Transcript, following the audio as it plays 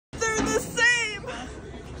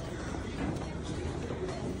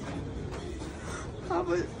How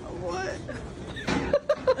much? What?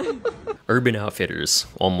 Urban Outfitters.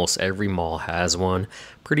 Almost every mall has one.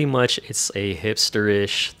 Pretty much it's a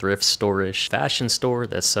hipsterish, thrift store-ish fashion store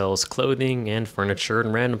that sells clothing and furniture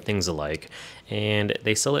and random things alike. And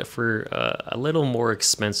they sell it for a little more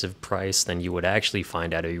expensive price than you would actually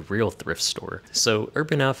find at a real thrift store. So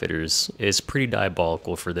Urban Outfitters is pretty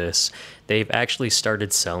diabolical for this. They've actually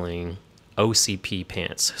started selling OCP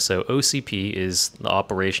pants. So OCP is the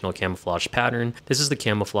operational camouflage pattern. This is the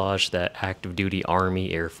camouflage that active duty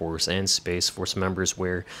Army, Air Force, and Space Force members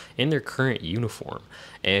wear in their current uniform.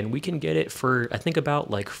 And we can get it for, I think, about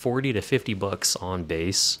like 40 to 50 bucks on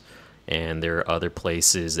base. And there are other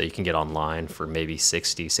places that you can get online for maybe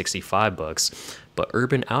 60, 65 bucks. But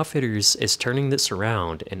Urban Outfitters is turning this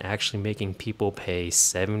around and actually making people pay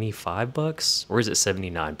 75 bucks, or is it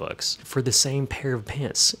 79 bucks, for the same pair of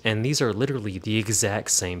pants. And these are literally the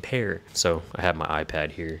exact same pair. So I have my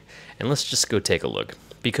iPad here, and let's just go take a look,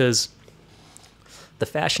 because the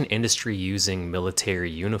fashion industry using military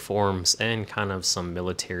uniforms and kind of some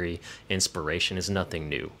military inspiration is nothing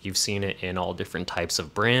new. You've seen it in all different types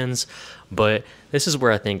of brands, but this is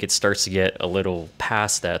where I think it starts to get a little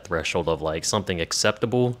past that threshold of like something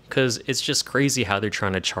acceptable, because it's just crazy how they're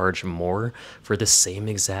trying to charge more for the same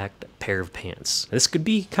exact pair of pants. This could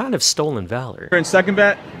be kind of stolen valor. You're in second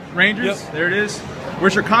bat, Rangers. Yep. There it is.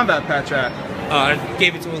 Where's your combat patch at? I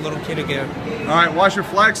gave it to a little kid again. All right, why's your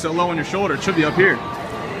flag so low on your shoulder? It should be up here.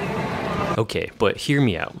 Okay, but hear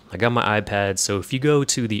me out. I got my iPad, so if you go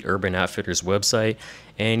to the Urban Outfitters website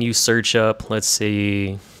and you search up, let's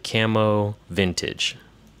say, camo vintage,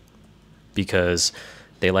 because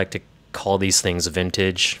they like to call these things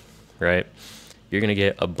vintage, right? You're gonna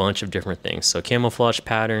get a bunch of different things. So camouflage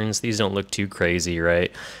patterns, these don't look too crazy,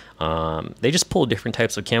 right? They just pull different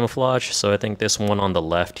types of camouflage. So I think this one on the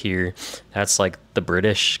left here, that's like the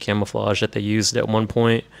British camouflage that they used at one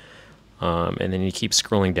point. And then you keep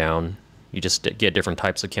scrolling down. You just get different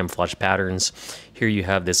types of camouflage patterns. Here you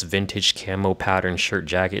have this vintage camo pattern shirt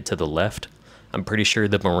jacket to the left. I'm pretty sure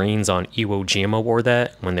the Marines on Iwo Jima wore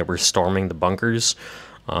that when they were storming the bunkers.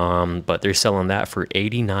 But they're selling that for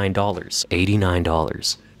 $89.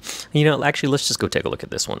 $89. You know, actually, let's just go take a look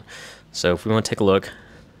at this one. So if we want to take a look,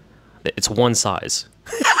 it's one size.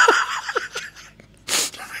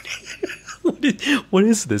 What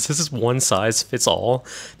is this? This is one size fits all.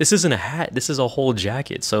 This isn't a hat. This is a whole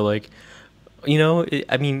jacket. So like, you know,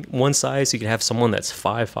 I mean, one size, you can have someone that's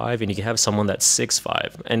 5'5", and you can have someone that's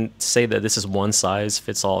 6'5", and say that this is one size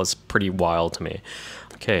fits all is pretty wild to me.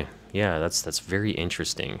 Okay, yeah, that's very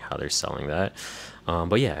interesting how they're selling that.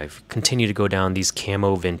 But yeah, I've continued to go down these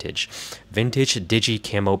camo vintage digi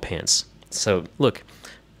camo pants. So look,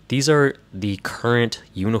 these are the current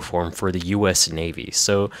uniform for the US Navy.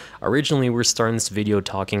 So originally we're starting this video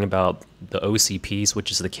talking about the OCPs,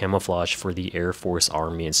 which is the camouflage for the Air Force,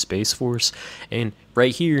 Army, and Space Force. And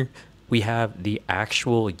right here, we have the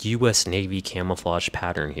actual US Navy camouflage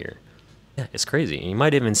pattern here. Yeah, it's crazy. You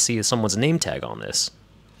might even see someone's name tag on this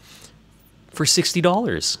for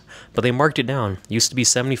 $60. But they marked it down. Used to be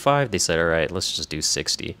 75. They said, all right, let's just do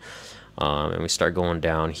 60. And we start going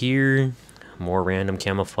down here. More random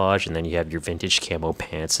camouflage, and then you have your vintage camo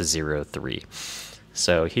pants, 03.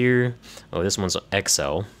 So here, oh, this one's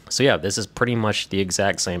XL. So yeah, this is pretty much the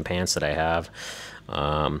exact same pants that I have.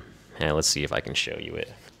 And let's see if I can show you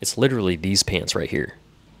it. It's literally these pants right here.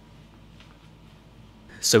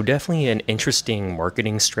 So definitely an interesting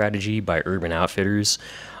marketing strategy by Urban Outfitters.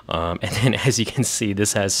 And then as you can see,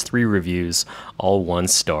 this has 3 reviews, all 1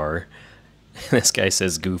 star. This guy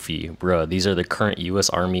says, goofy, bruh, these are the current US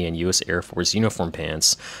Army and US Air Force uniform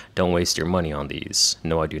pants. Don't waste your money on these.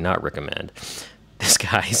 No, I do not recommend. This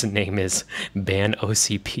guy's name is Ban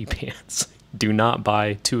OCP Pants. Do not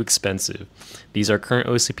buy, too expensive. These are current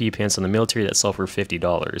OCP pants in the military that sell for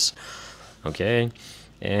 $50. Okay,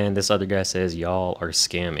 and this other guy says, y'all are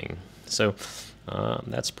scamming. So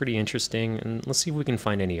that's pretty interesting. And let's see if we can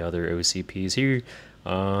find any other OCPs here.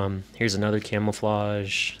 Here's another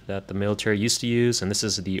camouflage that the military used to use, and this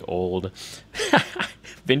is the old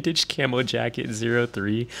vintage camo jacket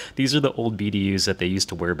 03. These are the old BDUs that they used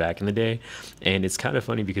to wear back in the day, and it's kind of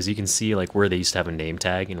funny because you can see like where they used to have a name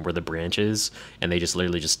tag and where the branch is, and they just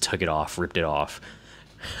literally just took it off, ripped it off.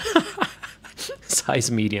 Size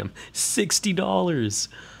medium, $60.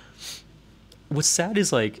 What's sad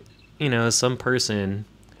is, like, you know, some person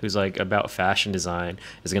who's like about fashion design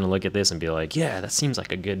is gonna look at this and be like, yeah, that seems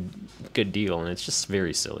like a good deal, and it's just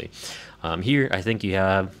very silly. Here I think you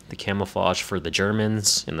have the camouflage for the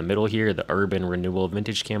Germans in the middle here, the Urban Renewal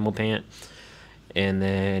vintage camo pant, and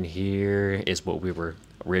then here is what we were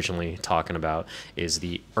originally talking about is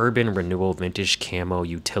the Urban Renewal Vintage Camo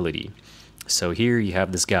Utility. So here you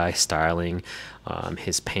have this guy styling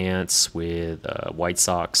his pants with white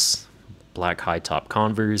socks, black high top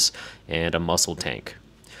Converse, and a muscle tank.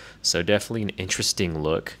 So definitely an interesting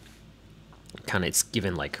look. Kind of, it's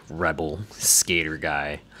given like rebel skater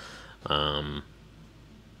guy.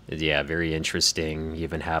 Yeah, very interesting. You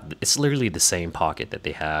even have, it's literally the same pocket that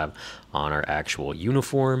they have on our actual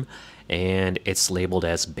uniform, and it's labeled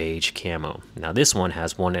as beige camo. Now this one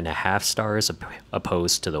has 1.5 stars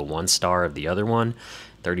opposed to the 1 star of the other one.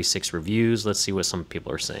 36 reviews. Let's see what some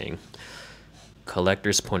people are saying.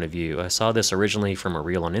 Collector's point of view. I saw this originally from a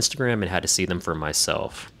reel on Instagram and had to see them for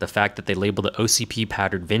myself. The fact that they label the OCP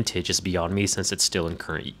patterned vintage is beyond me since it's still in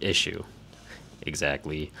current issue.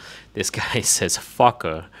 Exactly. This guy says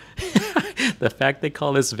fucka. The fact they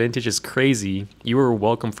call this vintage is crazy. You are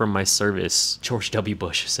welcome from my service. George W.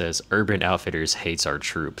 Bush says Urban Outfitters hates our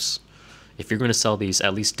troops. If you're going to sell these,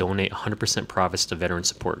 at least donate 100% profits to veteran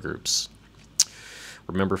support groups.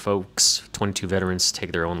 Remember, folks, 22 veterans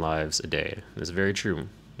take their own lives a day. It's very true.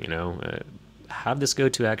 You know, have this go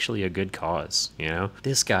to actually a good cause. You know,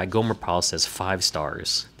 this guy Gomer Powell says 5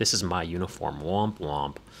 stars. This is my uniform. Womp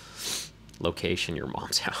womp. Location, your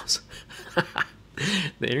mom's house.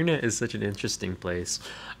 The internet is such an interesting place.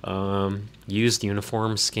 Used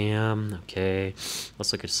uniform scam. Okay,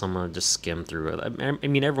 let's look at some. Just skim through it. I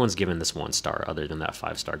mean, everyone's given this 1 star other than that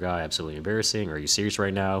 5-star guy. Absolutely embarrassing. Are you serious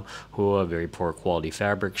right now? Hua, very poor quality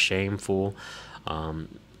fabric. Shameful.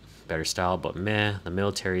 Better style, but meh. The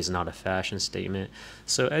military is not a fashion statement.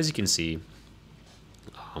 So as you can see,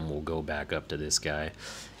 we'll go back up to this guy.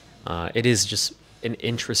 It is just an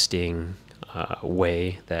interesting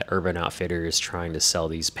way that Urban Outfitters is trying to sell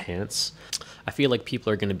these pants. I feel like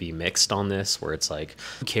people are going to be mixed on this, where it's like,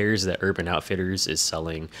 who cares that Urban Outfitters is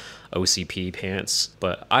selling OCP pants?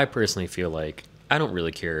 But I personally feel like I don't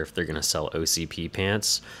really care if they're going to sell OCP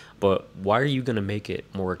pants, but why are you going to make it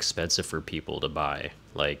more expensive for people to buy?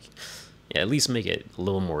 Like, yeah, at least make it a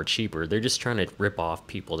little more cheaper. They're just trying to rip off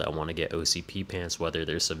people that want to get OCP pants, whether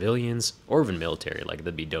they're civilians or even military. Like,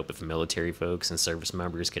 that'd be dope if military folks and service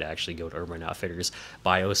members could actually go to Urban Outfitters,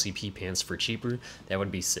 buy OCP pants for cheaper. That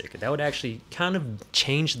would be sick. That would actually kind of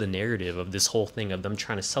change the narrative of this whole thing of them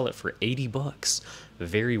trying to sell it for 80 bucks.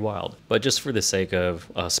 Very wild. But just for the sake of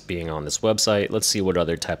us being on this website, let's see what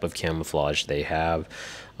other type of camouflage they have.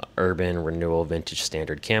 Urban Renewal Vintage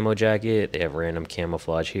Standard Camo Jacket. They have random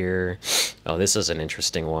camouflage here. Oh, this is an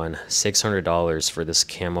interesting one. $600 for this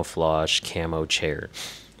camouflage camo chair.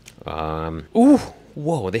 Ooh,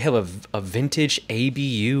 whoa, they have a vintage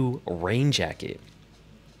ABU rain jacket.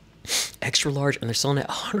 Extra large, and they're selling it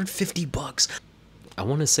 150 bucks. I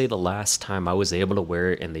want to say the last time I was able to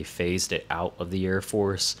wear it and they phased it out of the Air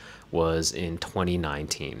Force was in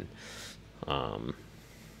 2019.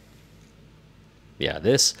 Yeah,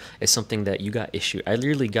 this is something that you got issued. I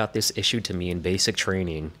literally got this issued to me in basic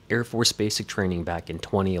training, Air Force basic training back in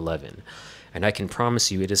 2011. And I can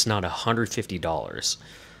promise you it is not $150.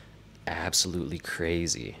 Absolutely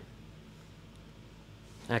crazy.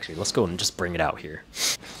 Actually, let's go and just bring it out here.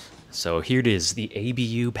 So here it is, the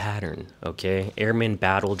ABU pattern, okay? Airman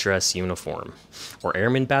Battle Dress Uniform, or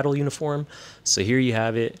Airman Battle Uniform. So here you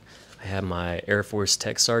have it. I have my Air Force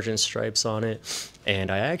Tech Sergeant stripes on it.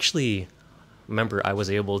 And I actually... remember, I was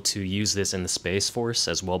able to use this in the Space Force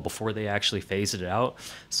as well before they actually phased it out.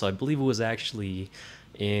 So I believe it was actually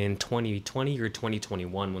in 2020 or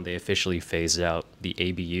 2021 when they officially phased out the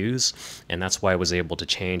ABUs. And that's why I was able to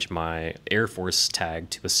change my Air Force tag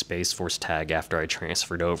to a Space Force tag after I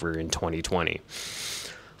transferred over in 2020.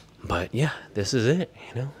 But yeah, this is it,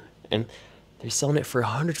 you know? And they're selling it for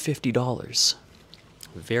 $150.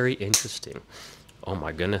 Very interesting. Oh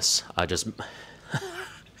my goodness, I just...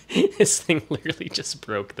 This thing literally just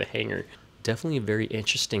broke the hanger. Definitely a very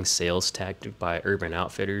interesting sales tactic by Urban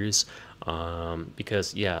Outfitters,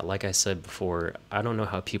 because yeah, like I said before, I don't know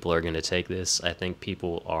how people are going to take this. I think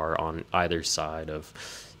people are on either side of,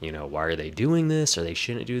 you know, why are they doing this, or they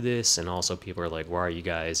shouldn't do this, and also people are like, why are you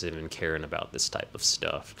guys even caring about this type of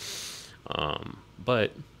stuff?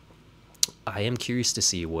 But I am curious to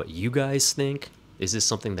see what you guys think. Is this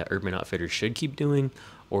something that Urban Outfitters should keep doing,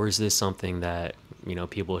 or is this something that, you know,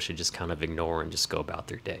 people should just kind of ignore and just go about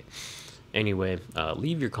their day? Anyway,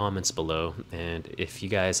 leave your comments below, and if you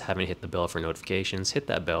guys haven't hit the bell for notifications, hit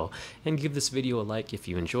that bell and give this video a like if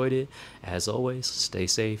you enjoyed it. As always, stay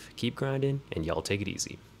safe, keep grinding, and y'all take it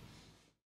easy.